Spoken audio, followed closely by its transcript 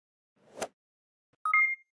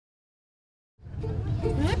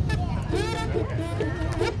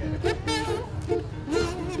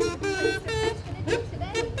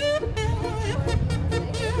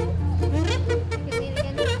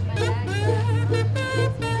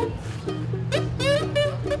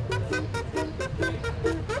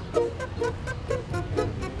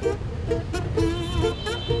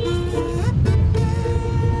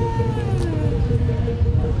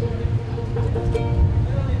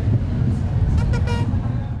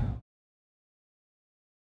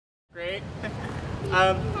Great.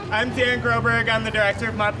 I'm Dan Groberg. I'm the director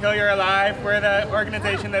of Montpelier Alive. We're the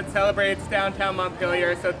organization that celebrates downtown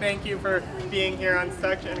Montpelier, so thank you for being here on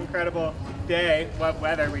such an incredible day. What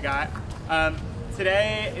weather we got.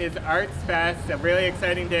 Today is ArtsFest, a really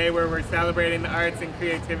exciting day where we're celebrating the arts and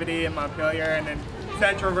creativity in Montpelier and in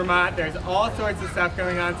central Vermont. There's all sorts of stuff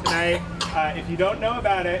going on tonight. If you don't know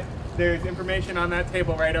about it, there's information on that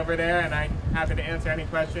table right over there, and I'm happy to answer any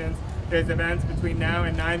questions. There's events between now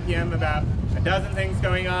and 9 p.m. about a dozen things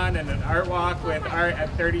going on, and an art walk with art at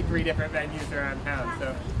 33 different venues around town.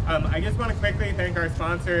 So I just want to quickly thank our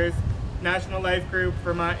sponsors: National Life Group,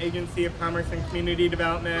 Vermont Agency of Commerce and Community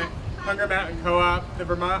Development, Hunger Mountain Co-op, the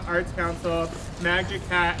Vermont Arts Council, Magic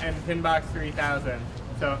Hat, and Pinbox 3000.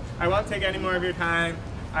 So I won't take any more of your time.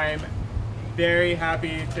 I'm very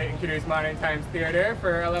happy to introduce Modern Times Theater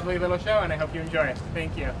for a lovely little show, and I hope you enjoy it.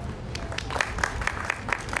 Thank you.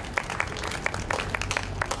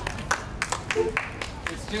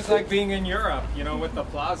 It's just like being in Europe, you know, with the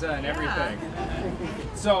Plaza and everything.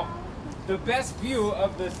 So the best view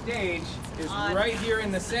of the stage is right here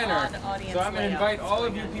in the center. So I'm going to invite all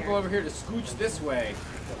of you people over here to scooch this way.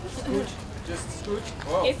 Scooch, just scooch.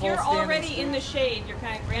 Whoa, if you're already in the shade, you're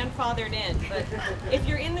kind of grandfathered in. But if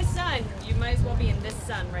you're in the sun, you might as well be in this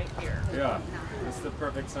sun right here. Yeah, this is the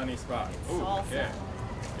perfect sunny spot. Ooh, yeah.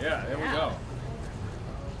 Yeah, there we go.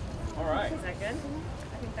 All right. Is that good?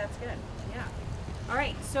 I think that's good. Yeah. All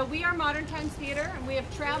right, so we are Modern Times Theater, and we have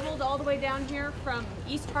traveled all the way down here from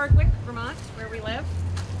East Hardwick, Vermont, where we live.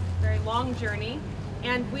 Very long journey.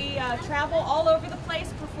 And we travel all over the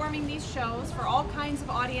place performing these shows for all kinds of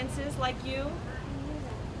audiences like you,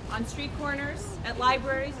 on street corners, at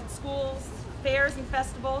libraries, at schools, fairs and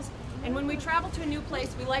festivals. And when we travel to a new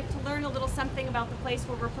place, we like to learn a little something about the place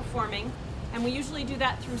where we're performing, and we usually do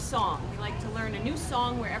that through song. We like to learn a new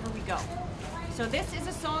song wherever we go. So this is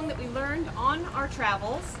a song that we learned on our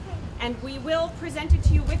travels, and we will present it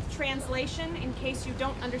to you with translation in case you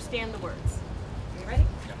don't understand the words. Are you ready?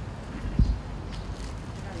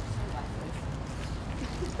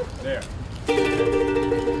 There.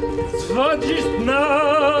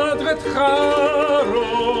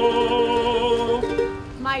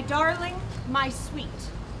 My darling, my sweet.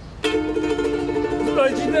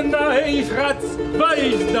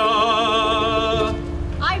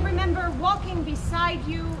 I remember walking beside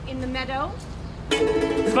you in the meadow.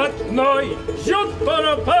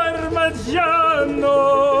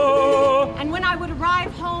 And when I would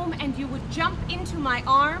arrive home and you would jump into my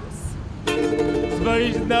arms. And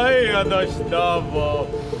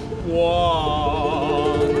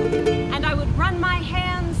I would run my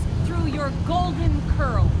hands through your golden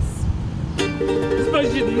curls.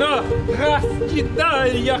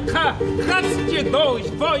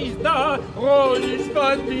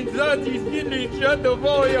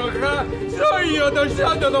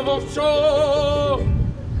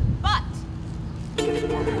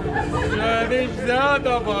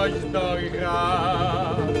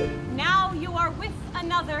 Now you are with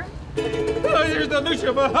another.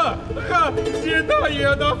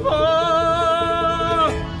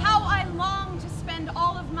 How I long to spend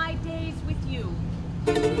all of my days with you.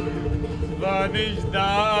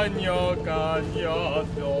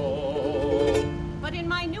 But in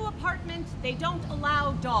my new apartment, they don't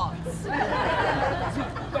allow dogs.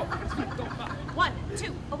 1,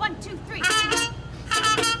 2, 1, 2, 3.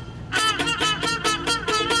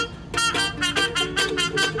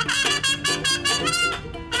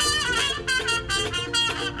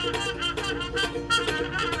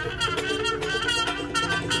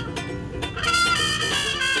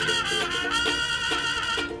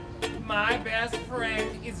 My best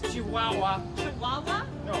friend is Chihuahua. Chihuahua?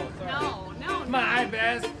 No, sorry. No. My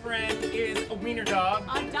best friend is a wiener dog.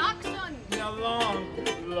 A dachshund. A long,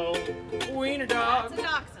 low wiener dog. That's a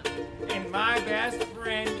dachshund. And my best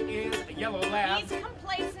friend is a yellow lab. He's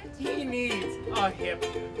complacent. He needs a hip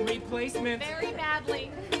replacement. Very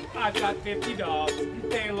badly. I've got 50 dogs.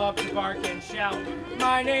 They love to bark and shout.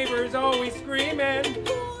 My neighbor's always screaming.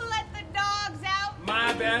 Who let the dogs out?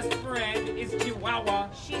 My best friend is Chihuahua.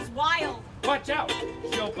 She's wild. Watch out,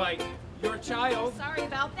 she'll bite your child. Sorry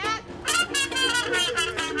about that.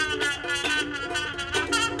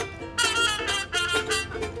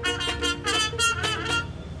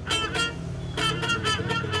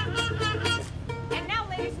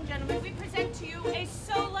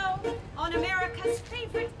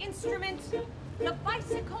 instrument, the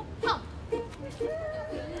bicycle pump. Yeah,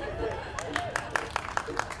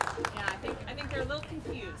 I think they're a little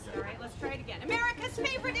confused. All right, let's try it again. America's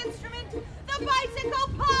favorite instrument, the bicycle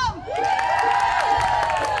pump.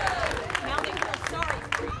 Now they feel sorry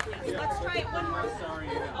for you. Yes, let's try it one more time.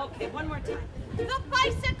 Okay, one more time. The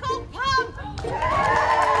bicycle pump.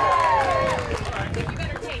 I think you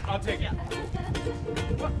better take it. I'll take it. Yeah.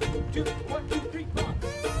 1, 2, 1, 2, 3, 4.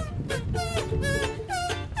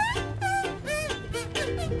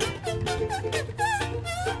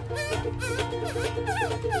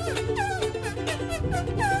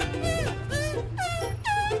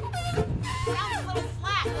 Sounds a little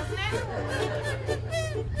flat, doesn't it?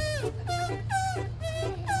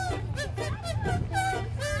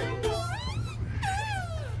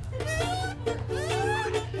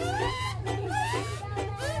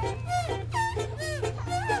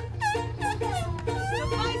 The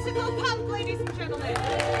bicycle pump, ladies and gentlemen.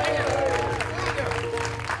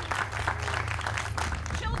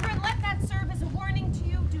 Children, let that serve as a warning to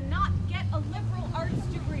you. Do not get a liberal arts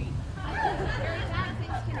degree. Very bad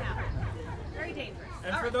things can happen. Very dangerous.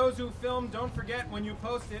 And for those who film, don't forget when you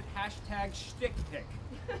post it, hashtag shtickpic.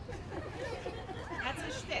 That's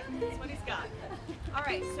his shtick. That's what he's got. All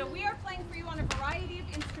right, so we are playing for you on a variety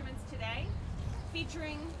of instruments today,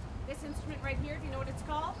 featuring this instrument right here. Do you know what it's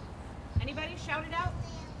called? Anybody? Shout it out.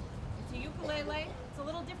 It's a ukulele. It's a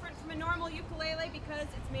little different from a normal ukulele because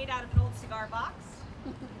it's made out of an old cigar box.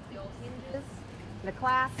 The old hinges, the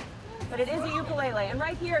clasp, but it is a ukulele. And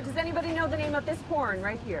right here, does anybody know the name of this horn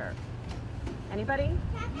right here? Anybody?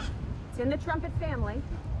 It's in the trumpet family.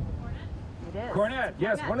 It is. Cornet,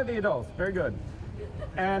 yes, one of the adults. Very good.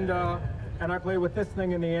 And I play with this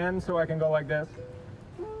thing in the end so I can go like this.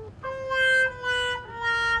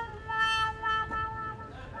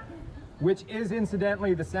 Which is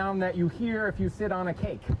incidentally the sound that you hear if you sit on a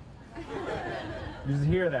cake. You just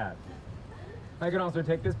hear that. I can also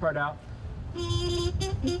take this part out.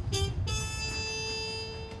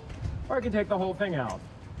 Or I can take the whole thing out.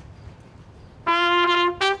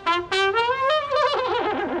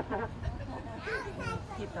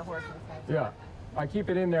 Keep the horse inside. Yeah. I keep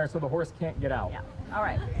it in there so the horse can't get out. Yeah. All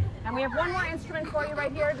right. And we have one more instrument for you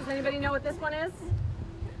right here. Does anybody know what this one is?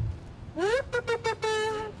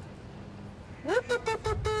 It's a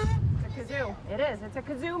kazoo. It is. It's a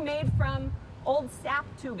kazoo made from old sap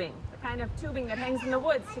tubing, the kind of tubing that hangs in the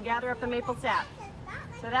woods to gather up the maple sap.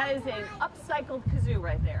 So that is an upcycled kazoo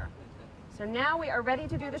right there. So now we are ready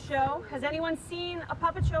to do the show. Has anyone seen a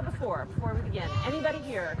puppet show before we begin? Anybody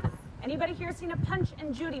here? Anybody here seen a Punch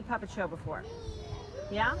and Judy puppet show before?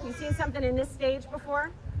 Yeah? You've seen something in this stage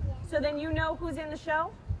before? So then you know who's in the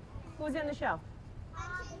show? Who's in the show?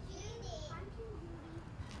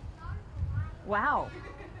 Wow.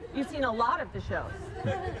 You've seen a lot of the shows.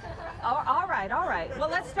 All right. Well,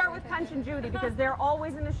 let's start with Punch and Judy because they're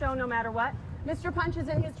always in the show no matter what. Mr. Punch is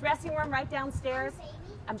in his dressing room right downstairs.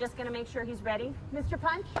 I'm just going to make sure he's ready. Mr.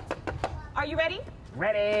 Punch, are you ready?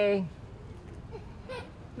 Ready.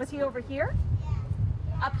 Was he over here?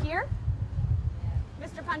 Up here?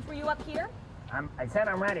 Mr. Punch, were you up here? I said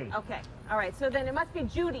I'm ready. Okay. All right. So then it must be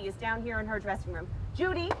Judy is down here in her dressing room.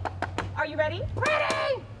 Judy, are you ready?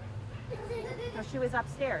 Ready! No, she was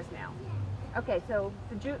upstairs now. Okay, so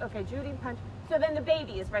Judy, Punch. So then the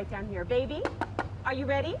baby is right down here. Baby, are you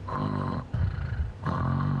ready?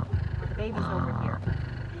 The baby's over here.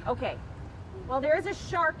 Okay. Well, there is a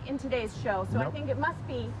shark in today's show, so I think it must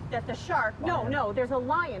be that the shark. No, there's a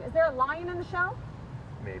lion. Is there a lion in the show?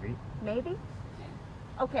 Maybe. Maybe?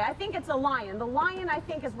 Okay, I think it's a lion. The lion, I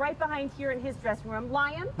think, is right behind here in his dressing room.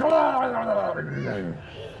 Lion? Oh,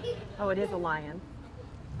 it is a lion.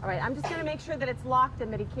 All right, I'm just going to make sure that it's locked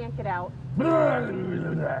and that he can't get out. All right,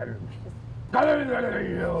 I'm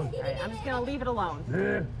just going to leave it alone.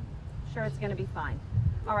 Sure, it's going to be fine.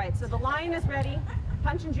 All right, so the lion is ready.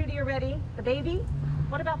 Punch and Judy are ready. The baby?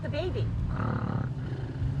 What about the baby?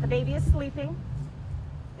 The baby is sleeping.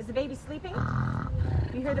 Is the baby sleeping?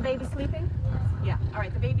 You hear the baby sleeping? Yeah, all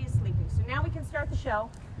right, the baby is sleeping. So now we can start the show.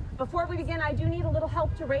 Before we begin, I do need a little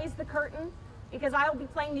help to raise the curtain because I'll be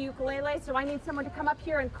playing the ukulele, so I need someone to come up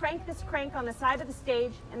here and crank this crank on the side of the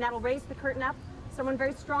stage, and that'll raise the curtain up. Someone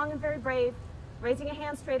very strong and very brave, raising a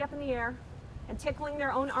hand straight up in the air and tickling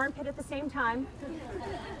their own armpit at the same time.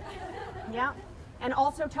 Yeah, and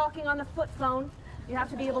also talking on the foot phone. You have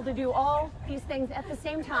to be able to do all these things at the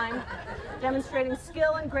same time, demonstrating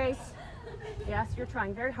skill and grace. Yes, you're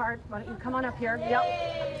trying very hard. Why don't you come on up here? Yep.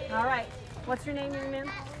 All right. What's your name, young man?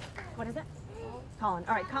 What is it? Colin.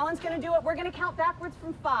 All right, Colin's going to do it. We're going to count backwards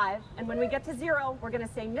from 5, and when we get to 0, we're going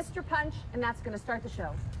to say Mr. Punch, and that's going to start the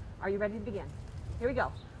show. Are you ready to begin? Here we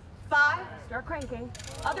go. 5, start cranking.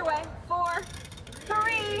 Other way, 4,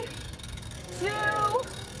 3, 2,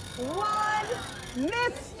 1,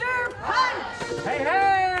 Mr. Punch! Hey,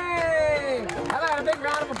 hey! How about a big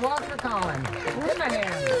round of applause for Colin? In my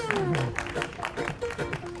hand.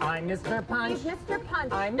 I'm Mr. Punch. He's Mr.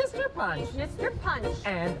 Punch. I'm Mr. Punch. He's Mr. Punch.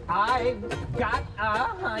 And I've got a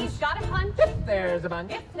hunch. He's got a hunch. If there's a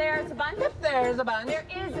bunch. If there's a bunch. If there's a bunch. There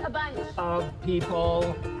is a bunch. Of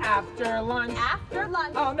people after lunch. After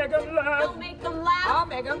lunch. I'll make them laugh. Don't make them laugh. I'll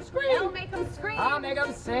make them scream. Don't make them scream. I'll make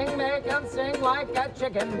them sing like a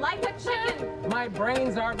chicken. Like a chicken. My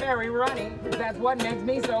brains are very runny. That's what makes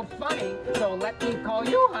me so funny. So let me call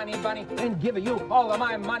you Honey Bunny and give you all of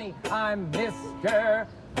my money. I'm Mr.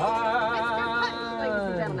 Mr. Punch, ladies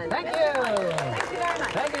and gentlemen. Thank Mr. you. Punch.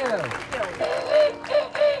 Thank you very much. Thank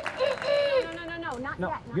you. No, not No,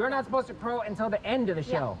 yet. you're not supposed to crow until the end of the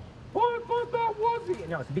show. What that was it?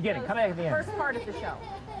 No, it's the beginning. Come back at the end. First part of the show.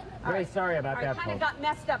 Very sorry about All right, that, kind of folks. got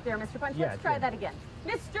messed up there, Mr. Punch. Yeah, Let's it try did. that again.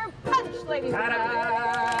 Mr. Punch, ladies and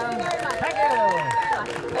Ta-da! gentlemen. Thank you very much.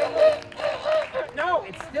 Thank you. No,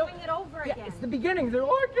 it's still. Doing it over Yeah, again. it's the beginning. Oh,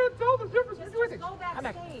 I can't tell the difference Just between go I'm back.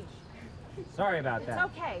 backstage. Sorry about It's that.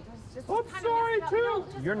 okay. Just I'm kind sorry, of messed up. too. No,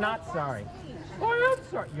 just You're go not sorry. backstage. I am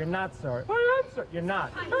sorry. You're not sorry. I am sorry. You're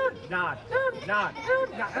not. Not.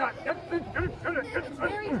 It's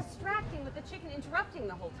very distracting with the chicken interrupting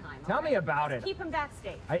the whole time. Tell me about it. Keep him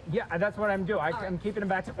backstage. Yeah, that's what I'm doing. I'm right. keeping him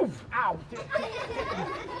back to. Oof, ow.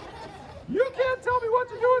 You can't tell me what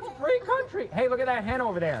to do. It's a free country. Hey, look at that hen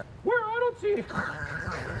over there. Where? I don't see it.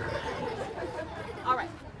 All right.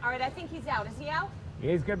 All right, I think he's out. Is he out?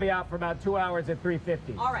 He's going to be out for about 2 hours at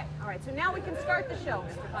 3:50. All right. All right. So now we can start the show,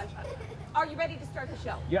 Mr. Punch. Are you ready to start the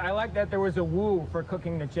show? Yeah, I like that there was a woo for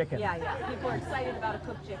cooking the chicken. Yeah. People are excited about a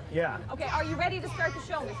cooked chicken. Yeah. Okay, are you ready to start the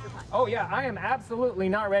show, Mr. Punch? Oh, yeah, I am absolutely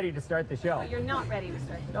not ready to start the show. Oh, you're not ready to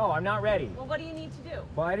start the show. No, I'm not ready. Well, what do you need to do?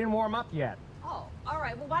 Well, I didn't warm up yet. Oh, all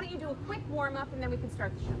right. Well, why don't you do a quick warm-up and then we can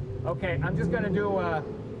start the show. Okay, I'm just going to do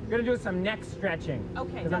some neck stretching. Okay,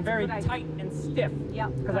 Because that's I'm very a good idea. tight and stiff.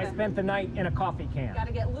 Yep, Because I gotta- spent the night in a coffee can. Got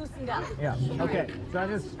to get loosened up. Yeah. All Okay. right. So I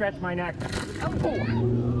just stretch my neck.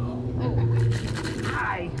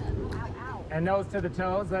 Aye. Ow, ow. And nose to the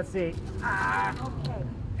toes. Let's see. Ah. Okay.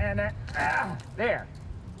 And then there.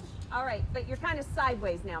 All right, but you're kind of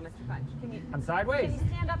sideways now, Mr. Punch. I'm sideways. Can you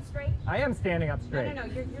stand up straight? I am standing up straight. No,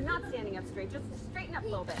 you're not standing up straight. Just straighten up a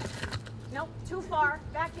little bit. Nope, too far.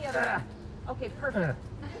 Back the other way. Okay, perfect.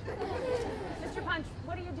 Mr. Punch,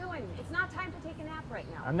 what are you doing? It's not time to take a nap right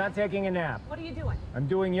now. I'm not taking a nap. What are you doing? I'm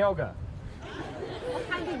doing yoga. What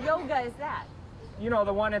kind of yoga is that? You know,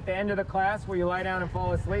 the one at the end of the class where you lie down and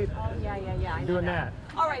fall asleep? Oh, yeah. I know Doing that.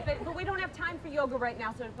 All right, but we don't have time for yoga right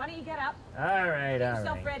now, so why don't you get up? All right, Get all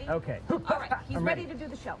yourself right. ready. Okay. All right, he's I'm ready to do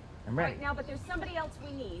the show. I'm ready. Right now, but there's somebody else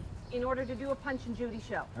we need in order to do a Punch and Judy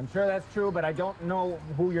show. I'm sure that's true, but I don't know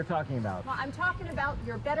who you're talking about. Well, I'm talking about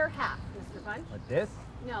your better half, Mr. Punch. What, this?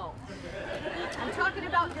 No. I'm talking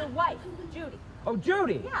about your wife, Judy. Oh,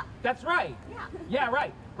 Judy. Yeah. That's right. Yeah. Yeah,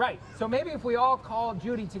 right. So maybe if we all call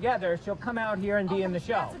Judy together, she'll come out here and be in the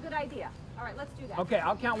show. That's a good idea. All right, let's do that. Okay,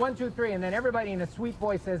 I'll count 1, 2, 3, and then everybody in a sweet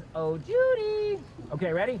voice says, "Oh, Judy."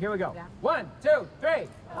 Okay, ready? Here we go. Yeah. 1, 2, 3.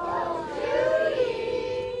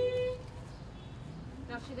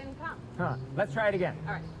 No, she didn't come. Huh. Let's try it again.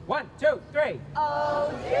 All right. 1, 2, 3. Oh,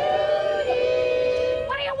 Judy!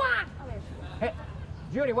 What do you want? Oh, there she is. Hey,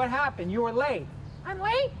 Judy, what happened? You were late. I'm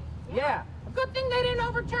late? Yeah. Good thing they didn't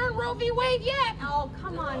overturn Roe v. Wade yet. Oh,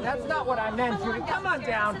 come on. That's not what I meant, Judy. Come on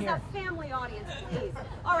down This here. is a family audience, please.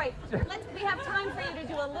 All right, we have time for you to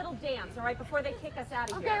do a little dance, all right, before they kick us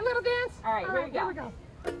out of here. Okay, little dance. All right, here we go.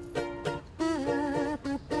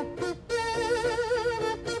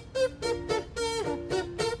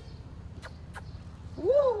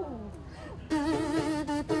 Woo!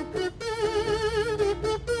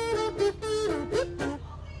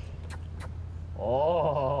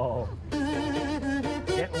 Oh.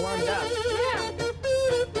 Getting warmed up.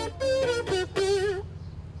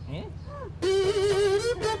 Eh?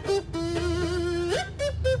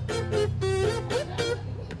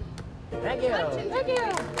 Thank you. Thank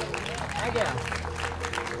you. Thank you.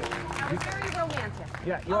 That was very romantic.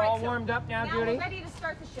 Yeah, you're right, all so warmed up now, Now Judy? we're ready to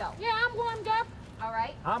start the show. Yeah, I'm warmed up. All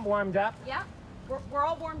right? I'm warmed up. Yeah? We're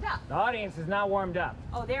all warmed up. The audience is not warmed up.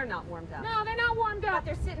 Oh, they're not warmed up. No, they're not warmed But up.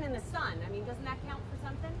 they're sitting in the sun. I mean, doesn't that count for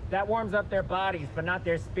something? That warms up their bodies, but not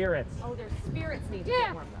their spirits. Oh, their spirits need to Yeah,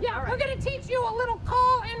 get warmed up. yeah. All right. We're gonna teach you a little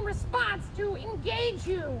call and response to engage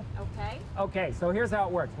you. Okay. Okay, so here's how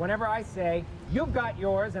it works. Whenever I say, "You've got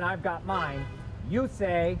yours and I've got mine," you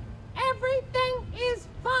say, Everything is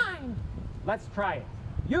fine. "Let's try it.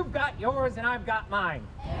 You've got yours and I've got mine.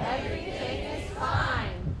 Everything is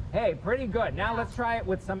fine. Hey, pretty good. Now let's try it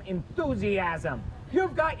with some enthusiasm.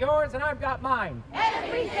 You've got yours and I've got mine.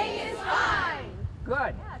 Everything is fine.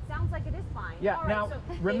 Good. Yeah, it sounds like it is fine. Yeah, All right, now so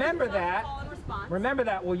remember this is that. call and response. Remember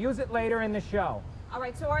that. We'll use it later in the show. All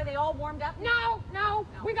right, so are they all warmed up? No.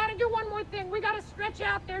 We got to do one more thing. We got to stretch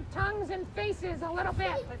out their tongues and faces a little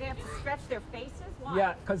bit. But they have to stretch their faces? Why?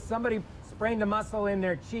 Yeah, because somebody sprained a muscle in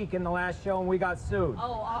their cheek in the last show and we got sued. Oh,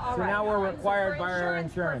 all So right. now we're all right. required So by for our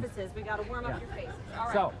insurance. purposes, we got to warm up your faces. All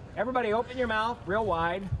right. So, everybody open your mouth real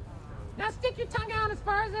wide. Now stick your tongue out as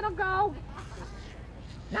far as it'll go.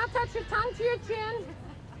 Now touch your tongue to your chin.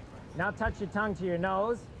 Now touch your tongue to your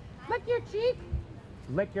nose. Lick your cheek.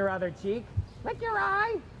 Lick your other cheek. Lick your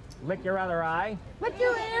eye. Lick your other eye. Lick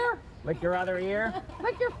your ear. Lick your other ear.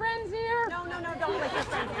 Lick your friend's ear. No, don't lick your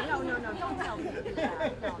friend's ear. No, don't tell me to do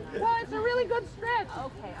that. No. Well, it's a really good stretch.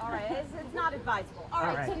 Okay, all right. It's not advisable. All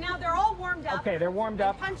right, right. so now they're all warmed up. Okay, they're warmed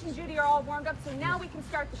up. And Punch and Judy are all warmed up, so now we can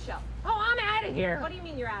start the show. Oh, I'm out of here. What do you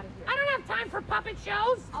mean you're out of here? I don't have time for puppet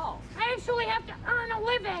shows. Oh. I actually have to earn a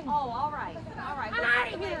living. Oh, all right. I'm We'll out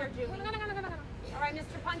see of you here. later, Judy. All right,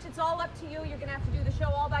 Mr. Punch, it's all up to you. You're going to have to do the show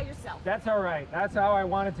all by yourself. That's all right. That's how I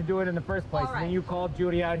wanted to do it in the first place. All And then right. you called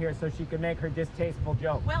Judy out here so she could make her distasteful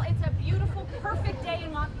joke. Well, it's a beautiful, perfect day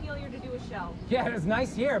in Montpelier to do a show. Yeah, it was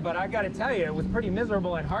nice here, but I got to tell you, it was pretty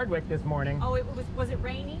miserable in Hardwick this morning. Oh, was it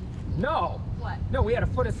rainy? No. What? No, we had a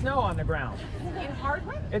foot of snow on the ground. In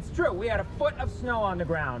Hardwick? It's true. We had a foot of snow on the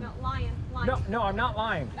ground. No, Lyin. No, I'm not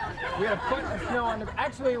lying. We had a foot of snow on the.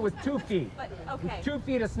 Actually, it was 2 feet. But, okay. 2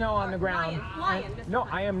 feet of snow on the ground. Lyin, And- Mr. No,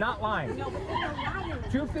 Punch. I am not lying. No, but there's no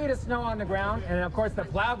Lyin. 2 feet of snow on the ground, and of course the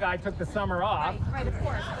plow guy took the summer off. Right, of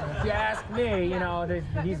course. If you ask me, you know,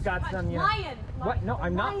 he's Mr. got Punch, some. You know, Lyin. What? No,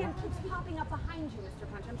 I'm not. Lion keeps popping up behind you, Mr.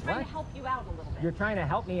 Punch. I'm trying What? to help you out a little bit. You're trying to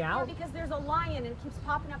help me Yeah, out? because there's a lion and it keeps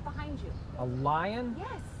popping up behind you. A lion? Yes.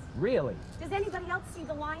 Really? Does anybody else see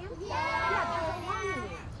the lion? Yeah, there's a lion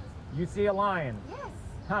there. You see a lion? Yes.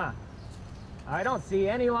 Huh. I don't see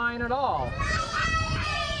any lion at all.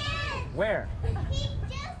 Where?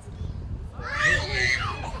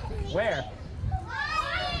 Where?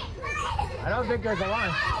 I don't think there's a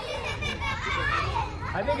lion.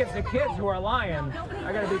 I think it's the kids who are lying.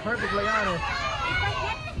 I gotta be perfectly honest. It's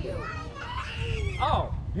right next to you.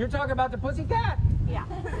 Oh, you're talking about the pussycat? Yeah.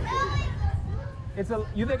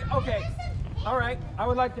 You think, okay, all right, I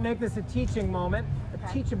would like to make this a teaching moment,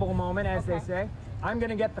 a teachable moment, as they say. I'm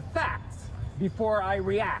gonna get the facts before I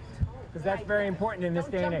react, because that's very important in this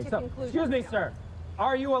Don't day and jump age. to So, conclusions. excuse me, sir,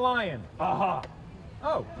 are you a lion? Uh-huh.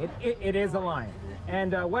 Oh, it is a lion.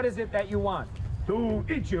 And what is it that you want? To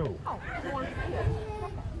eat you. Oh, I want to see it.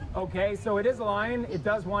 Okay, so it is a lion. It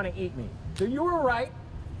does want to eat me. So you were right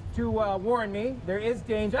to warn me. There is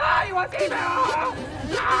danger. Ah, he wants to eat me! Ah!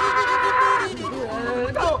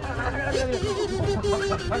 No!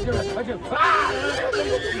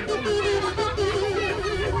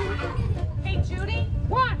 Hey, Judy?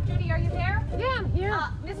 What? Judy, are you there? Yeah, I'm here.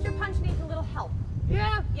 Mr. Punch needs a little help.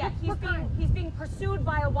 Yeah? Yeah, What kind? he's being pursued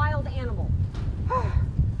by a wild animal.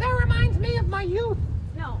 That reminds me of my youth.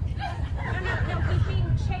 No, he's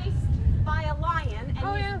being chased by a lion and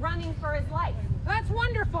Oh, he's yeah? running for his life. That's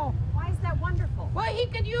wonderful. Why is that wonderful? Well, he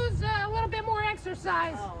could use a little bit more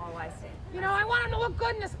exercise. Oh, I see. You know, I want him to look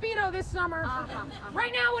good in a Speedo this summer.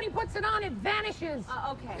 Right now, when he puts it on, it vanishes.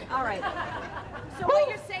 Okay, all right. So what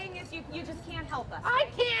you're saying is you just can't help us. I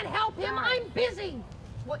right? can't help him. All right. I'm busy.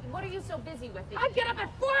 What are you so busy with? that I you get can't up at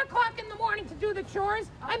help? 4 o'clock in the morning to do the chores.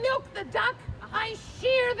 I milk the duck. I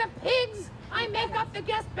shear the pigs. I make up the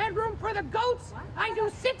guest bedroom for the goats. I do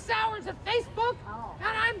 6 hours of Facebook. Oh. And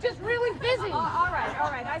I'm just really busy. All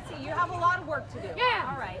right. I see. You have a lot of work to do. Yeah.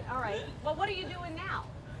 All right. Well, what are you doing now?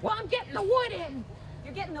 Well, I'm getting the wood in.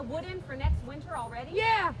 You're getting the wood in for next winter already?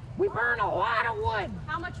 Yeah, we burn a lot of wood.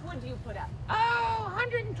 How much wood do you put up? Oh,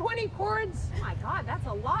 120 cords. Oh my God, that's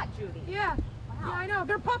a lot, Judy. Yeah. Yeah, I know.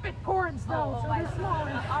 They're puppet cords, though, so I they're see. smaller.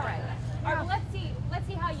 All right. All right, well, let's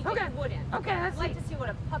see how you get Okay. your wood in. Okay, let's I'd like see. to see what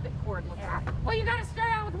a puppet cord looks like. Well, you got to start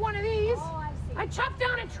out with one of these. Oh, I see. I chop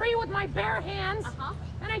down a tree with my bare hands, Uh-huh.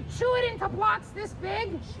 and I chew it into blocks this big,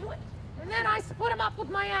 Chew it. and then I split them up with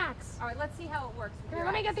my axe. All right, let's see how it works. with Here, your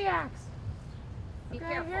let me axe. get the axe. Be Okay,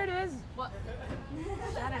 careful. here it is. What?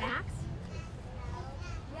 Is that an axe?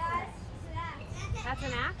 That's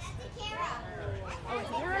an axe? Oh, it's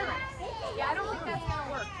a carrot axe. Yeah, I don't think that's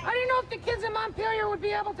gonna work. I didn't know if the kids in Montpelier would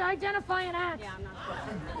be able to identify an axe. Yeah, I'm not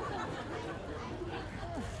sure.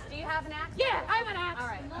 Do you have an axe? Yeah, I have an axe. All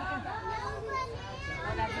right.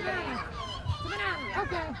 Oh, that's a good axe. It's a banana.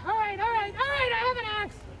 Okay. All right. I have an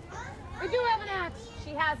axe. I do have an axe.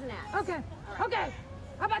 She has an axe. Okay. Okay.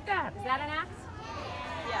 How about that? Is that an axe?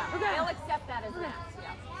 Yeah. Okay. They'll accept that as an axe.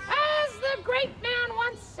 Yeah. As the great man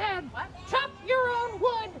once said, What? chop your own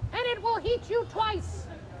wood and it will heat you twice.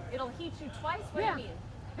 It'll heat you twice? What Yeah. do you mean?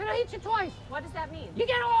 It'll heat you twice. What does that mean? You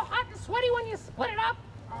get all hot and sweaty when you split it up,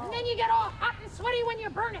 and then you get all hot and sweaty when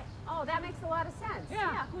you burn it. Oh, that makes a lot of sense.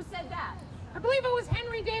 Yeah. Who said that? I believe it was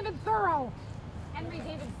Henry David Thoreau. Henry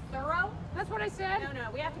David Thoreau? That's what I said.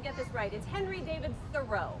 No, we have to get this right. It's Henry David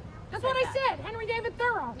Thoreau. That's what I said. Henry David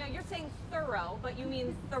Thoreau. No, you're saying thorough, but you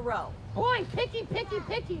mean Thoreau. Boy, picky, picky,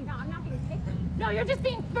 picky. No, I'm not being picky. No, you're just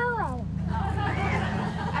being thorough.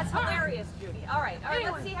 That's hilarious, Judy. All right,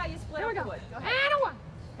 Anyway, let's see how you split Here up we the go. wood. Go ahead. And a one,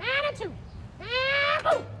 and a two, and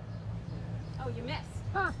boom. Oh, you missed.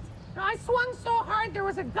 Huh. No, I swung so hard there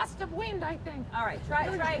was a gust of wind, I think. All right, try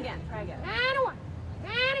again. And a one,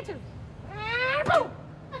 and a two, and boom.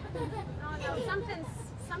 No,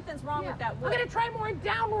 something's wrong with that I'm wood. gonna try more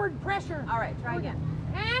downward pressure. All right, try again.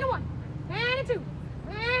 And a one, and a two,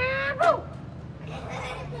 and boom.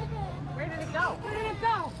 Where did it go? Where did it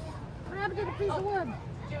go? What happened to the piece of wood?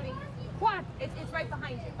 Judy, What? it's right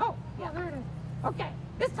behind you. Oh, yeah, there it is. Okay,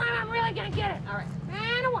 this time I'm really gonna get it. All right.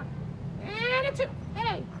 And a one, and a two.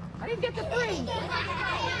 Hey, I didn't get the three.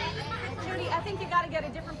 Judy, I think you got to get a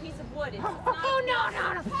different piece of wood. It's not... Oh, no.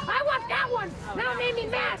 I want that one. Oh, Now no. it made me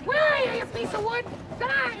mad. Where are you, you piece of wood?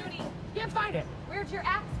 Come on. Judy, Can't find it. where'd your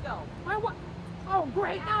axe go? I want. Oh,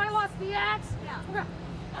 great. Now I lost the axe. Yeah. Okay.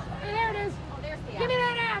 Hey, there it is. Oh, there's the axe. Give me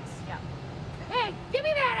that axe. Yeah. Hey, give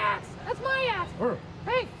me that axe. That's my axe. Where?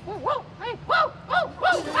 Hey, whoa, hey, whoa.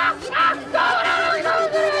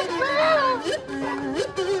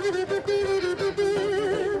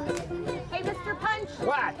 Hey, Mr. Punch.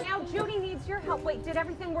 What? Now Judy needs your help. Wait, did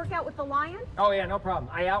everything work out with the lion? Oh, yeah, no problem.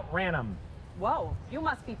 I outran him. Whoa, you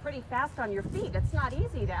must be pretty fast on your feet. It's not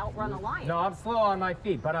easy to outrun a lion. No, I'm slow on my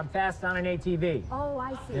feet, but I'm fast on an ATV. Oh,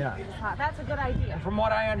 I see. Yeah. That's a good idea. From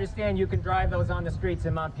what I understand, you can drive those on the streets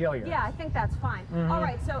in Montpelier. Yeah, I think that's fine. All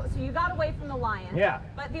right, so you got away from the lion. Yeah.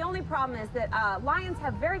 But the only problem is that lions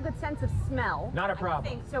have very good sense of smell. Not a I problem.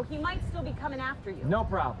 think, so he might still be coming after you. No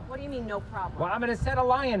problem. What do you mean, no problem? Well, I'm going to set a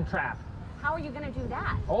lion trap. How are you going to do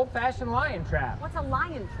that? Old-fashioned lion trap. What's a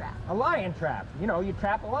lion trap? A lion trap. You know, you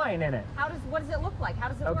trap a lion in it. What does it look like? How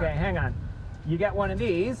does it work? Okay, hang on. You get one of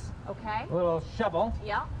these, Okay. a little shovel,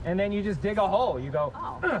 Yeah. and then you just dig a hole. You go,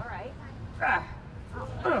 Oh, all right. ah,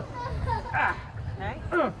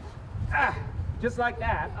 Okay. just like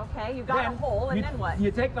that. Okay, you got a Then hole, and you, then what? You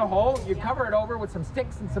take the hole, you Yeah. cover it over with some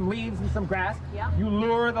sticks and some leaves and some grass. Yeah. You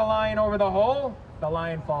lure the lion over the hole. The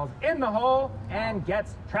lion falls in the hole and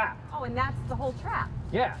gets trapped. Oh, and that's the whole trap.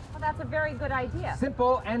 Yeah. Well, that's a very good idea.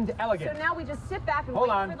 Simple and So elegant. now we just sit back and Hold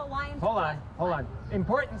wait on. for the lion to Hold on.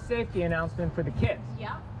 Important safety announcement for the kids.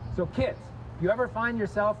 Yeah. So kids, if you ever find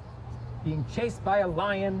yourself being chased by a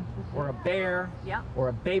lion or a bear Yeah. or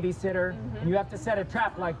a babysitter, and you have to set a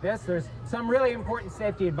trap like this, there's some really important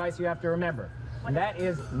safety advice you have to remember. And that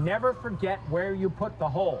is never forget where you put the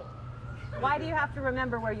hole. Why do you have to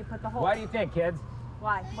remember where you put the hole? Why do you think, kids?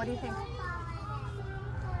 Why? What do you think?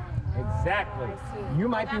 Exactly. I see. You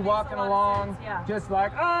might That be makes a walking lot of along sense, yeah. just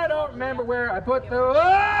like, I don't remember where I put the...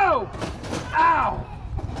 Oh! Ow!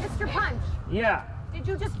 Mr. Punch, Yeah, did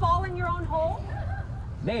you just fall in your own hole?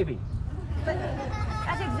 maybe. But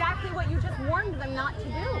that's exactly what you just warned them not to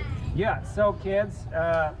do. Yeah, so kids,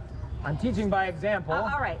 I'm teaching by example.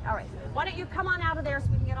 All right. Why don't you come on out of there so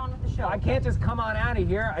we can get on with the show? I can't just come on out of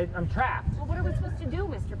here. I'm trapped. Well, what are we supposed to do,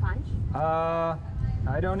 Mr. Punch?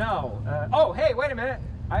 I don't know. Oh, hey, wait a minute.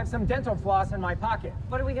 I have some dental floss in my pocket.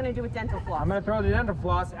 What are we going to do with dental floss? I'm going to throw the dental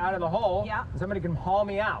floss out of the hole. Yeah. And somebody can haul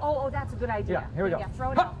me out. Oh, that's a good idea. Yeah, here we go. Yeah,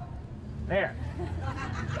 throw it Huh. out. There.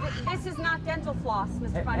 This is not dental floss,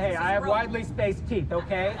 Mr. Punch. Hey, This is I have rope. widely spaced teeth,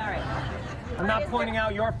 okay? All right. I'm not Is pointing there-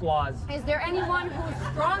 out your flaws. Is there anyone who's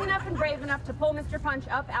strong enough and brave enough to pull Mr. Punch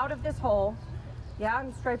up out of this hole? Yeah,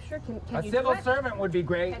 I'm striped shirt. Can A you civil do it? servant would be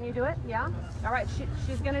great. Can you do it? Yeah? All right,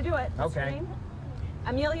 she's going to do it. Okay. Scream.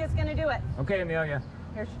 Amelia's going to do it. Okay, Amelia.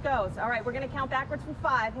 Here she goes. All right, we're going to count backwards from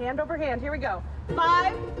 5, hand over hand. Here we go.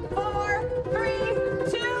 5, 4,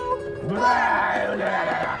 3, 2, 1.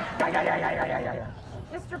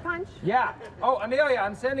 Mr. Punch? Yeah. Oh, Amelia,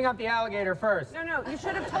 I'm sending up the alligator first. No, you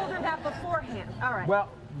should have told her that beforehand. All right. Well,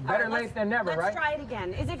 better All right, late than never, let's right? try it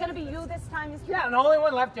again. Is it going to be you this time, Mr. Yeah, I'm the only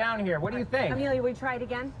one left down here. What do you think? Amelia, we try it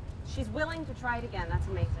again? She's willing to try it again. That's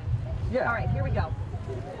amazing. Yeah. All right, here we go.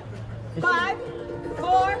 Is 5,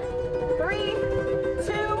 4, 3,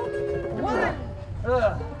 2, 1.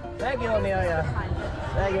 Ugh. Thank you, Amelia.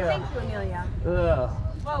 Thank you. Thank you, Amelia. Ugh.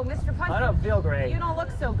 Whoa, Mr. Punch. I don't feel great. You don't look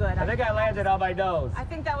so good. I think I landed on my nose. I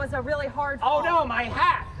think that was a really hard Oh fall. no, my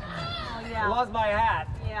hat! Oh, Yeah. I lost my hat.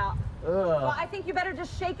 Yeah. Ugh. Well, I think you better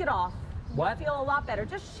just shake it off. What? You'll feel a lot better.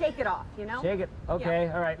 Just shake it off, you know? Shake it. Okay,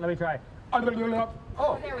 Yeah. all right, let me try. Oh, There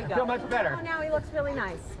we I go. feel much better. Oh, now he looks really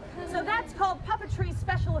nice. So that's called puppetry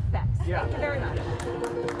special effects. Yeah. Thank you very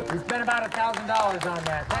much. We spent about $1,000 on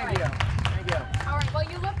that. Thank you. Thank you. All right. Well,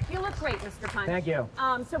 you look great, Mr. Punch. Thank you.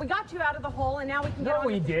 So we got you out of the hole, and now we can get No, on.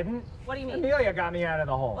 we didn't. What do you mean? Amelia got me out of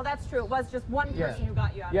the hole. Well, that's true. It was just one person who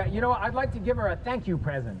got you out. Yeah, of the you know what? I'd like to give her a thank you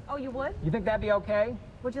present. hole. Oh, you would? You think that'd be okay?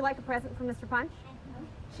 Would you like a present from Mr. Punch?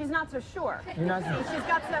 She's not so sure. You're not so- She's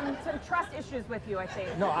got some trust issues with you, I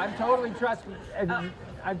think. No, I'm totally trusting.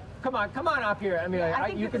 Come on up here, Amelia. I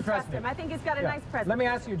think you can trust me. him. I think he's got a nice present. Let me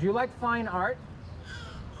ask you, do you like fine art?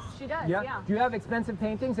 She does, yeah. Do you have expensive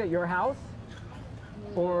paintings at your house?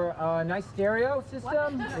 Or a nice stereo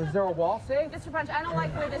system? Or is there a wall safe? Mr. Punch, I don't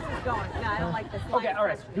like where this is going. No, I don't like this. Okay, all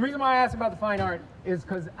right. The reason why I asked about the fine art is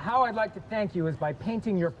because how I'd like to thank you is by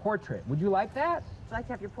painting your portrait. Would you like that? Would you like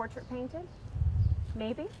to have your portrait painted?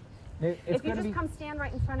 Maybe. It's If you gonna just be, come stand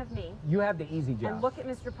right in front of me you have the easy job. and look at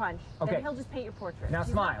Mr. Punch, Okay. then he'll just paint your portrait. Now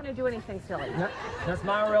He's smile. not going to do anything silly. Now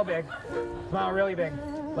smile real big. Smile really big.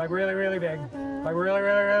 Like really, really big. Like really,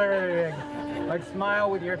 really, really, really big. Like smile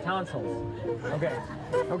with your tonsils. Okay.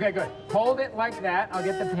 Okay, good. Hold it like that. I'll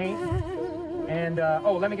get the paint. And,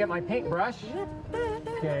 oh, let me get my paintbrush.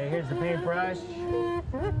 Okay, here's the paintbrush.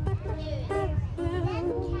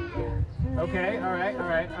 Okay, all right, all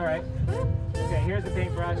right, all right. Okay, here's the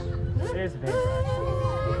paintbrush. There's the paintbrush.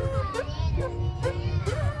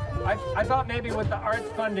 I thought maybe with the arts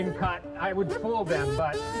funding cut, I would fool them,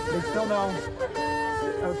 but they still know.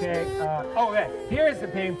 Okay, okay, here's the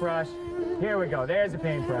paintbrush. Here we go, there's the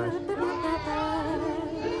paintbrush.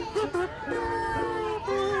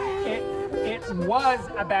 It was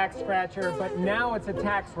a back scratcher, but now it's a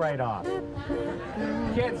tax write-off.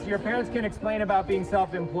 Kids, your parents can explain about being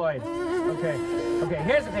self-employed. Okay, okay,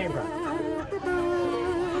 here's the paintbrush.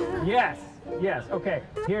 Yes, yes, okay,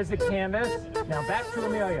 here's the canvas. Now back to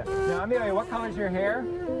Amelia. Now Amelia, what color is your hair?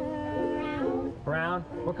 Brown.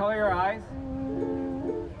 What color are your eyes?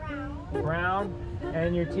 Brown.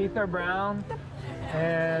 And your teeth are brown.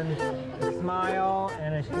 And a smile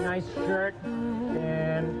and a nice shirt.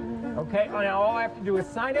 And okay, oh, now all I have to do is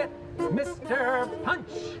sign it. Mr. Punch.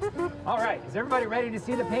 All right, is everybody ready to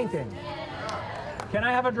see the painting? Can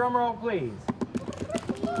I have a drum roll, please?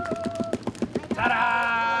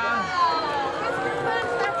 Ta-da! Mr.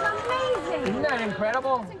 Punch, that's amazing! Isn't that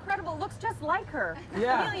incredible? That's incredible. Looks just like her.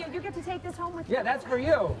 Yeah. Amelia, you get to take this home with you. Yeah, that's for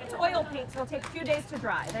you. It's oil paint, so it'll take a few days to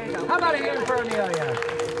dry. There you go. How about a hand for Amelia?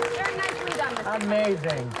 Very nicely done, Mr. Punch.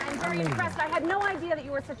 Amazing. I'm very Amazing. impressed. I had no idea that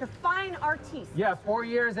you were such a fine artiste. Yeah, 4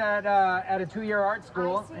 years at a 2-year art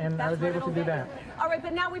school, I see. and I That's was what able to it'll do be. that. All right,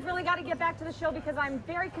 but now we've really got to get back to the show because I'm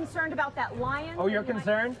very concerned about that lion. Oh, you're Would you like-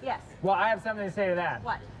 concerned? Yes. Well, I have something to say to that.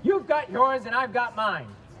 What? You've got yours and I've got mine.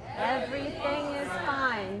 Everything is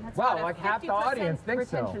fine. That's Wow, about a like half the 50% audience thinks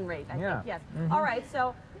so. retention rate, I Yeah. think, yes. Mhm. All right,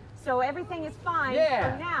 so everything is fine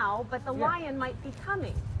Yeah. for now, but the Yeah. lion might be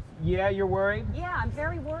coming. Yeah, you're worried? Yeah, I'm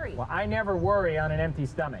very worried. Well, I never worry on an empty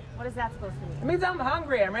stomach. What is that supposed to mean? It means I'm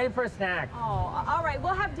hungry. I'm ready for a snack. Oh, all right.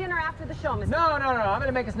 We'll have dinner after the show, Mr. No, no, no. I'm going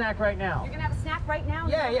to make a snack right now. You're going to have a snack right now?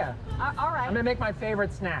 Yeah, yeah. All right. I'm going to make my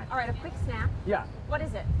favorite snack. All right, a quick snack. Yeah. What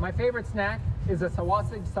is it? My favorite snack is a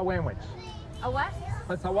sausage sandwich. A what?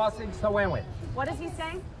 A sausage sandwich. What is he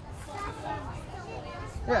saying?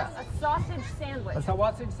 Yeah. A sausage sandwich. A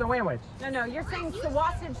sausage sandwich. No, you're saying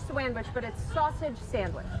sausage sandwich, but it's sausage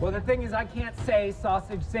sandwich. Well, the thing is, I can't say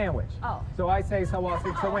sausage sandwich. Oh. So I say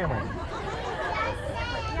sausage sandwich.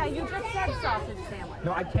 Yeah, you just said sausage sandwich.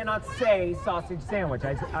 No, I cannot say sausage sandwich.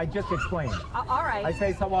 I just explained. All right. I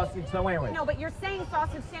say sausage sandwich. No, but you're saying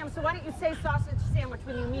sausage sandwich, so why don't you say sausage sandwich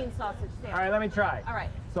when you mean sausage sandwich? All right, let me try. All right.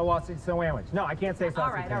 Sausage sandwich. No, I can't say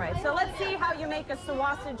sausage All right. sandwich. So let's see how you make a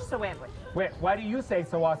sausage sandwich. Wait, why do you say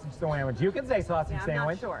sausage sandwich? You can say sausage Yeah, I'm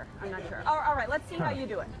sandwich. not sure. I'm not sure. All right, let's see how you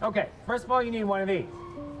do it. Okay, first of all, you need one of these.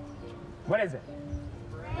 What is it?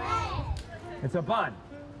 It's a bun.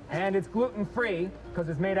 And it's gluten-free because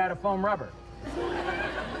it's made out of foam rubber.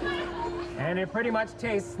 And it pretty much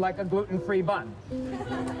tastes like a gluten-free bun.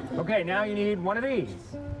 Okay, now you need one of these.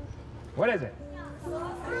 What is it?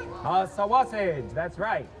 A sausage, that's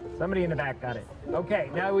right. Somebody in the back got it. Okay,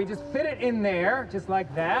 now we just fit it in there, just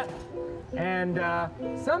like that. And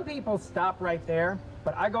some people stop right there,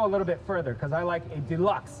 but I go a little bit further because I like a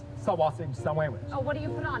deluxe sausage sandwich. Oh, what do you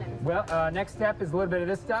put on it? Well, next step is a little bit of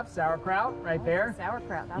this stuff, sauerkraut, right there.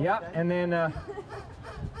 Sauerkraut. That was Yep, good. and then,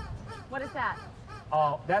 What is that?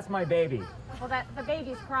 oh, that's my baby. Well, the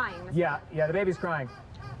baby's crying. Mr. Yeah, the baby's crying.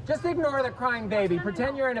 Just ignore the crying baby.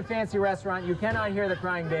 Pretend you're in a fancy restaurant. You cannot hear the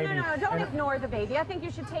crying baby. No, don't ignore the baby. I think you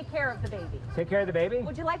should take care of the baby. Take care of the baby?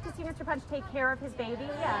 Would you like to see Mr. Punch take care of his baby?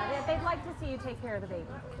 Yeah, they'd like to see you take care of the baby.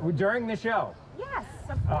 During the show? Yes,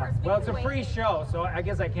 of course. Well, it's a free show, so I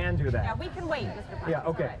guess I can do that. Yeah, we can wait, Mr. Punch. Yeah,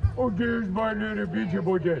 okay. Right. Oh, there's my little bitty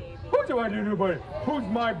buddy. Who's my little buddy? Who's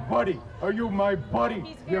my buddy? Are you my buddy?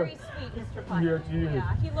 He's very sweet, Mr. Punch. Yes, he is.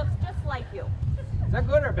 Yeah, he looks just like you. Is that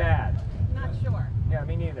good or bad? Not sure. Yeah,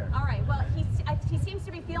 me neither. All right, well, he seems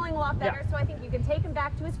to be feeling a lot better, so I think you can take him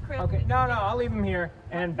back to his crib. Okay, no, I'll leave him here.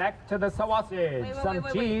 And back to the sausage. Wait, Some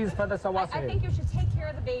cheese for the sausage. I think you should take care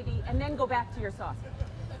of the baby and then go back to your sausage.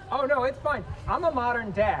 Oh, no, it's fine. I'm a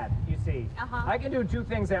modern dad, you see. Uh-huh. I can do two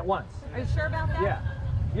things at once. Are you sure about that? Yeah.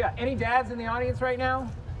 Yeah, any dads in the audience right now?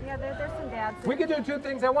 Yeah, there's some dads. We can do two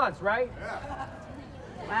things at once, right?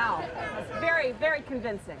 Wow, that's very, very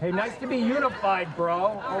convincing. Hey, nice to be unified,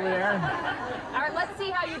 bro, over there. All right, let's see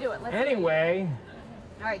how you do it. Anyway.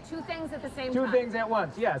 All right, two things at the same time. Two things at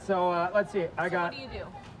once, yeah. So let's see. I got what do you do?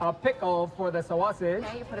 a pickle for the sausage.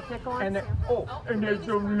 Okay, you put a pickle on And it. and there's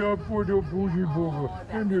some love for the booty booger.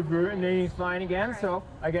 And then he's fine again. Right. So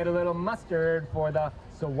I get a little mustard for the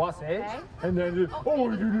sausage. Okay. And then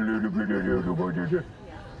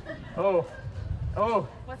oh.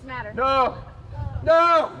 What's the matter? No.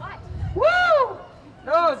 What? Woo!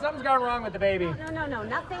 No, something's gone wrong with the baby. No,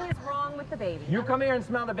 nothing is wrong with the baby. You come here and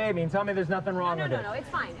smell the baby and tell me there's nothing wrong with it. No, it's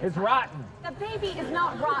fine. It's fine. rotten. The baby is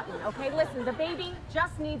not rotten, okay? Listen, the baby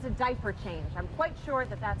just needs a diaper change. I'm quite sure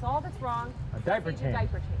that that's all that's wrong. A diaper change. A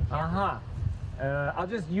diaper change. Yeah. Uh-huh. I'll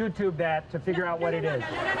just YouTube that to figure out what it is. No.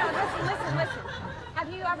 Listen.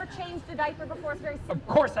 Have you ever changed a diaper before? It's very simple. Of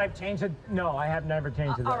course I've changed it. No, I have never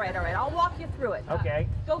changed it. All right. I'll walk you through it. Okay.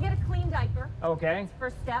 Go get a clean diaper. Okay.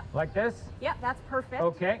 First step. Like this? Yep, that's perfect.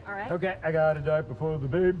 Okay. All right. Okay, I got a diaper for the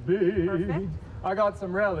baby. Perfect. I got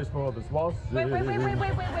some relish for the sausage. Wait.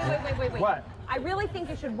 What? I really think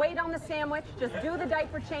you should wait on the sandwich. Just do the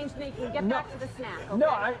diaper change, and then you can get back to the snack. Okay? No,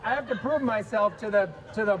 I have to prove myself to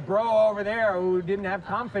the bro over there who didn't have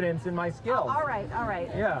confidence in my skills. All right.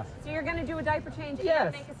 Yeah. So you're gonna do a diaper change Yes.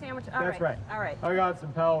 and make a sandwich. That's right. All right. I got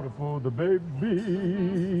some powder for the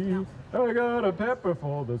baby. I got a pepper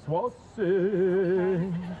for the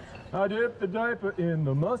sausage. I dipped the diaper in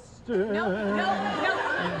the mustard. No,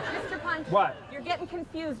 Mr. Punch. What? You're getting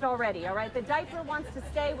confused already, all right? The diaper wants to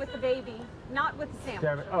stay with the baby, not with the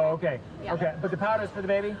sandwich. Oh, okay. Yeah. Okay, but the powder's for the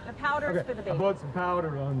baby? The powder's for the baby. I put some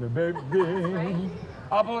powder on the baby. Right.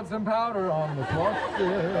 I put some powder on the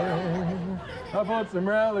sausage. I put some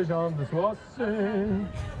relish on the sausage.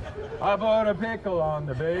 I put a pickle on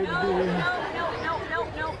the baby. No.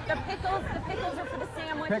 The pickles are for the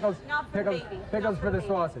sandwich, Pickles, not for the baby. Pickles Not for the baby.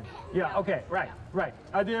 sausage. Yeah, okay, right.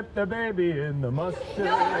 I dipped the baby in the mustard.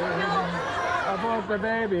 No. I put the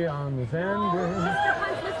baby on the sandwich.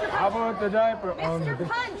 Mr. I Punch. put the diaper on the... Mr.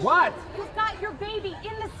 Punch. What? You've got your baby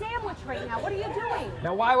in the sandwich right now. What are you doing?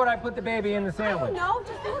 Now, why would I put the baby in the I sandwich? don't know.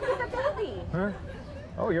 Just look at the baby. Huh?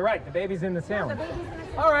 Oh, you're right. The baby's in the The sandwich. baby's in the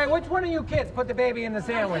sandwich. All right, which one of you kids put the baby in the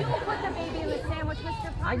sandwich? You put the baby in the sandwich, Mr.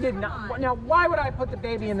 Punch. I did Come not. on. Now, why would I put the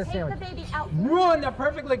baby in the Take sandwich? the baby out. Ruin the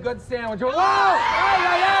perfectly good sandwich. Whoa! Hey!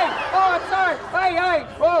 Oh, I'm sorry. Hey!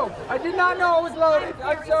 Whoa! I did not know it was loaded.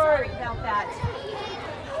 I'm Very sorry. about that.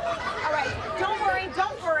 All right, don't worry,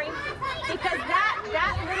 because that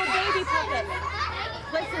little baby puppet.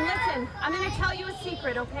 Listen. I'm going to tell you a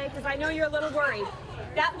secret, okay? Because I know you're a little worried.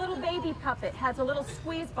 That little baby puppet has a little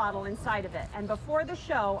squeeze bottle inside of it. And before the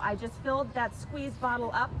show, I just filled that squeeze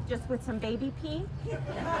bottle up just with some baby pee. So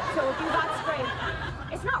if you got sprayed,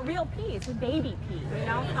 it's not real pee, it's a baby pee, you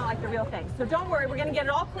know? It's not like the real thing. So don't worry, we're gonna get it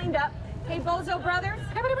all cleaned up. Hey, Bozo Brothers,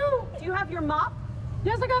 do you have your mop?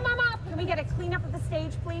 Yes, I got my mop. Can we get a cleanup of the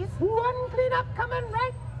stage, please? One cleanup coming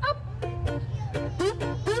right up.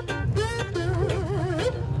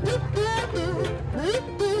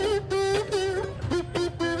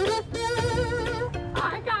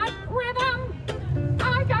 I got rhythm.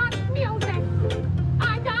 I got music.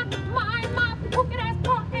 I got my mop. Who could ask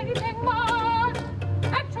for anything more?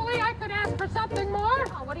 Actually, I could ask for something more.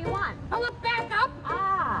 Oh, what do you want? I'll look back up.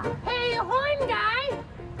 Ah. Hey, horn guy.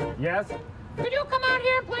 Yes? Could you come out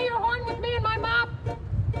here and play your horn with me and my mop?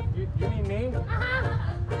 You mean me? Uh-huh.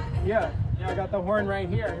 Yeah, I got the horn right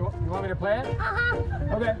here. You want me to play it?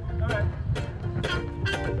 Uh-huh. Okay, all right.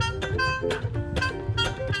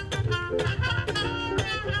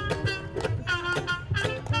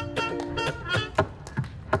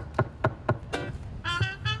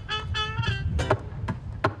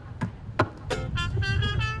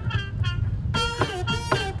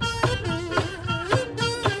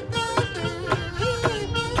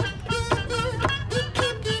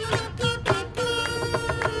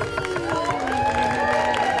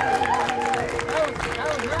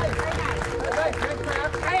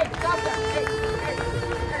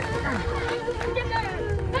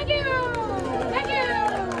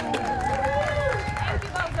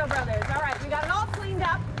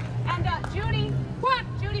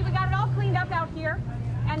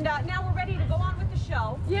 And now we're ready to go on with the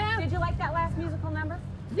show. Yeah. Did you like that last musical number?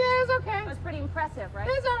 Yeah, it's okay. It was pretty impressive, right?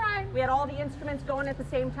 It's all right. We had all the instruments going at the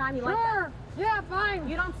same time. You like that? Sure. Yeah, fine.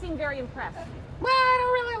 You don't seem very impressed. Well, I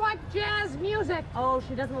don't really like jazz music. Oh,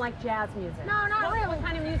 she doesn't like jazz music. No, not really. What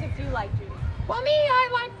kind of music do you like, Judy? Well, me, I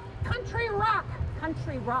like country rock.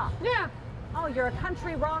 Country rock. Yeah. Oh, you're a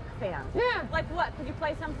country rock fan. Yeah. Like what? Could you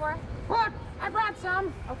play some for us? Look, I brought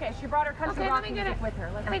some. Okay, she brought her country rock let me get music it. with her.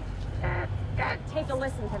 Let's Let me, take a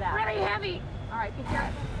listen to that. really heavy. All right, be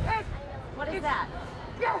careful. What is that?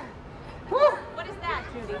 Whew. What is that,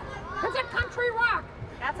 Judy? It's a country rock.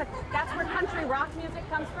 That's where country rock music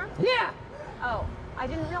comes from? Yeah. Oh, I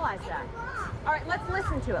didn't realize that. All right, let's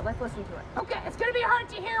listen to it. Let's listen to it. Okay, it's gonna be hard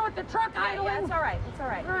to hear with the truck idling. Yeah, it's all right. It's all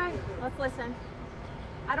right. All right. Let's listen.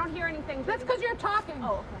 I don't hear anything. That's because you're talking.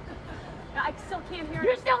 Oh, okay. No, I still can't hear.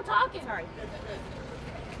 You're still talking. Sorry.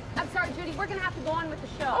 I'm sorry, Judy. We're gonna have to go on with the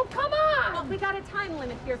show. Oh, come on. Well, we got a time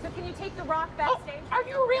limit here, so can you take the rock backstage? Oh, are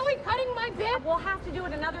you really cutting my bit? We'll have to do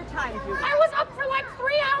it another time, Judy. I was up for like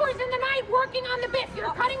 3 hours in the night working on the bit.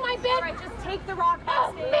 You're cutting my bit? All right, just take the rock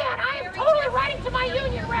Oh, backstage. man, I am totally writing to my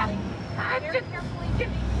union rep. Very carefully,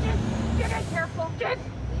 Judy. Very careful.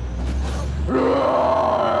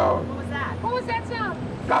 What was that? What was that sound?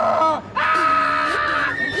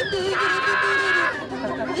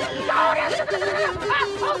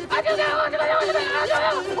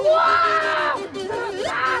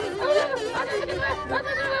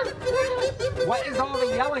 What is all the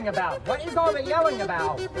yelling about? What is all the yelling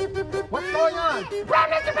about? What's going on? Run,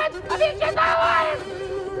 Mr. Punch! I mean, she's not lying!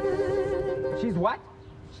 She's what?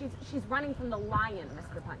 She's running from the lion,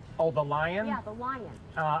 Mr. Punch. Oh, the lion? Yeah, the lion.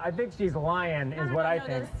 I think she's Lyin, is what I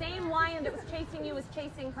think. The same lion that was chasing you is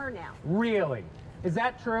chasing her now. Really? Is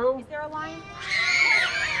that true? Is there a lion?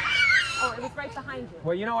 Oh, it was right behind you.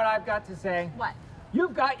 Well, you know what I've got to say? What?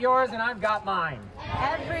 You've got yours and I've got mine.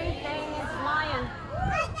 Everything is lion.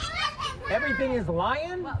 Everything is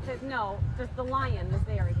Lyin? Well, no, just the lion was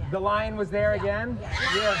there again. The lion was there Yeah. again?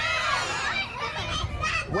 Yeah.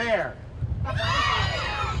 Where?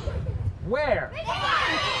 Where?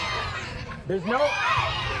 There's no...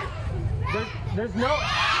 There's no...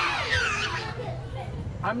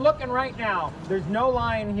 I'm looking right now. There's no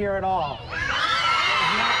lion here at all.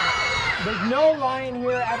 There's no lion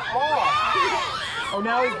here at all. Oh,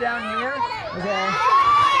 now he's down here? Okay.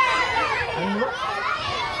 And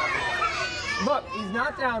look, he's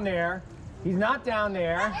not down there. He's not down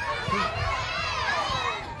there.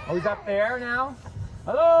 Oh, he's up there now?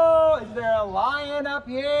 Hello, is there a lion up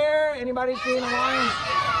here? Anybody seen a lion?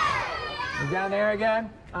 He's down there again?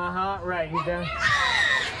 Uh-huh, right, he's down.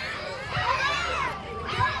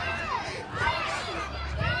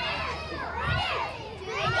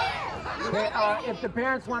 Okay, if the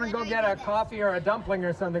parents want to go get a coffee or a dumpling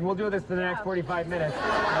or something, we'll do this for the next 45 minutes.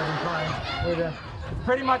 That'll be fine. It's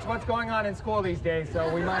pretty much what's going on in school these days, so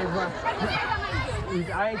we might as well.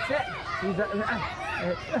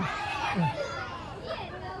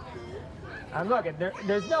 I'm looking.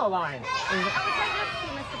 There's no lion.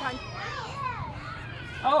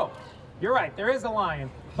 Oh, you're right. There is a lion.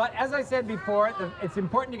 But as I said before, it's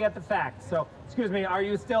important to get the facts. So, excuse me, are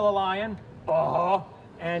you still a lion? Oh.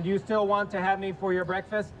 And you still want to have me for your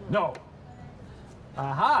breakfast? No.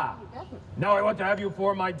 Aha. Now I want to have you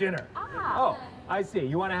for my dinner. Ah. Oh, I see.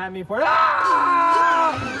 You want to have me for...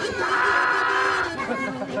 Ah!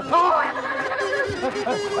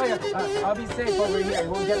 I'll be safe over here.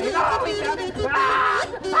 You won't get me. No, he's down there.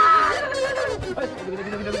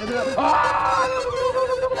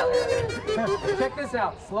 Check this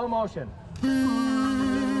out. Slow motion.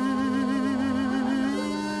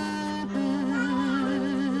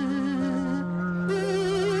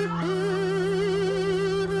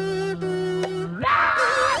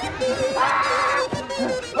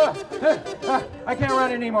 I can't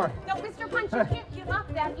run anymore. No, Mr. Punch, you can't give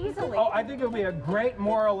up that easily. Oh, I think it'll be a great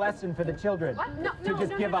moral lesson for the children. What? No, to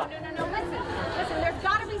just give up. No, listen, there's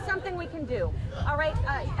got to be something we can do. All right,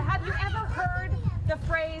 have you ever heard the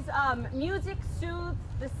phrase, music soothes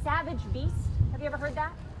the savage beast? Have you ever heard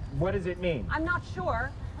that? What does it mean? I'm not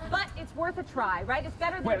sure, but it's worth a try, right? It's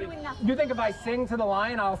better than doing nothing. You think if I sing to the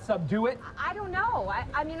lion, I'll subdue it? I don't know.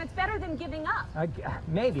 I mean, it's better than giving up.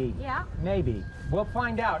 Maybe. Yeah? Maybe. We'll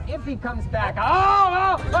find out if he comes back.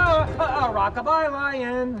 Oh, rockabye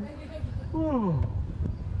lion. Ooh.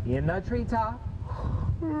 In the treetop.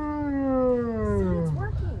 See, it's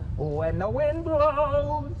working. When the wind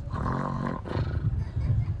blows.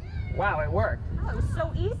 Wow, it worked. Oh, it was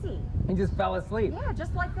so easy. He just fell asleep. Yeah,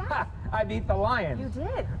 just like that. Ha, I beat the lion. You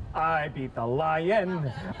did. I beat the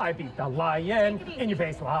lion. I beat the lion. In your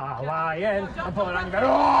face, lion. I'm pulling on your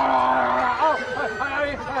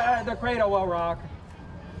face. the cradle will rock.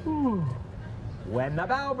 Ooh. When the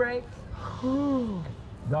bow breaks, ooh,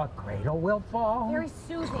 the cradle will fall. Very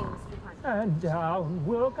soothing, Mr. Punch. And down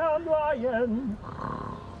will come Lyin.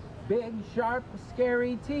 Big, sharp,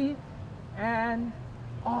 scary teeth, and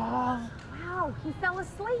oh. Wow, he fell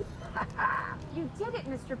asleep. You did it,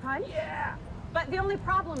 Mr. Punch. Yeah. But the only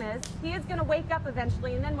problem is, he is going to wake up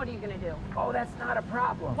eventually, and then what are you going to do? Oh, that's not a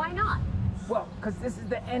problem. Why not? Well, because this is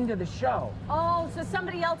the end of the show. Oh, so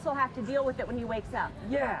somebody else will have to deal with it when he wakes up.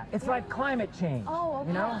 Yeah, it's like climate change. Oh, okay.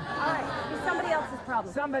 You know? All right, it's somebody else's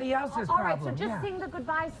problem. Somebody else's All problem. right, so just yeah. sing the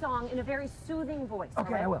goodbye song in a very soothing voice.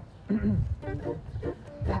 Okay, all right? I will.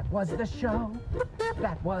 That was the show.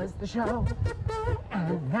 That was the show.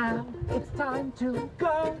 And now it's time to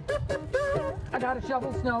go. I gotta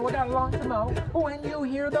shovel snow, I got a lawn to mow. When you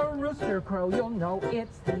hear the rooster crow, you'll know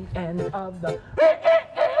it's the end of the...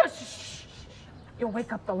 You'll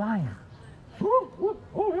wake up the lion. Oh,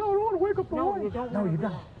 I don't want to wake up the lion. You don't. No, you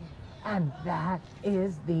don't. And that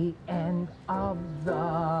is the end of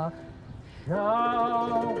the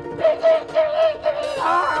show.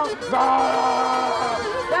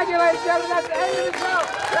 Thank you, ladies and gentlemen. That's the end of the show.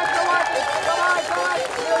 Thanks for watching. Bye-bye.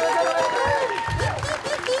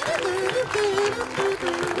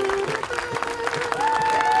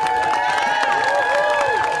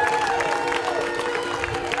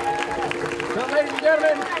 So, ladies and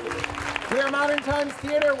gentlemen, we are Modern Times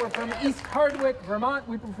Theater. We're from East Hardwick, Vermont.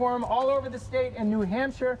 We perform all over the state and New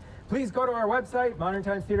Hampshire. Please go to our website,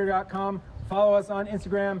 moderntimestheater.com. Follow us on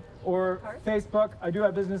Instagram or Facebook. I do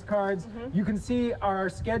have business cards. You can see our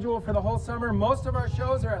schedule for the whole summer. Most of our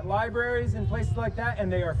shows are at libraries and places like that,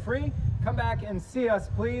 and they are free. Come back and see us,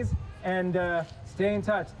 please, and stay in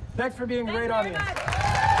touch. Thanks for being a great audience. Hey,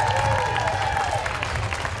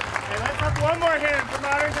 let's have one more hand for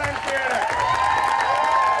Modern Times Theater.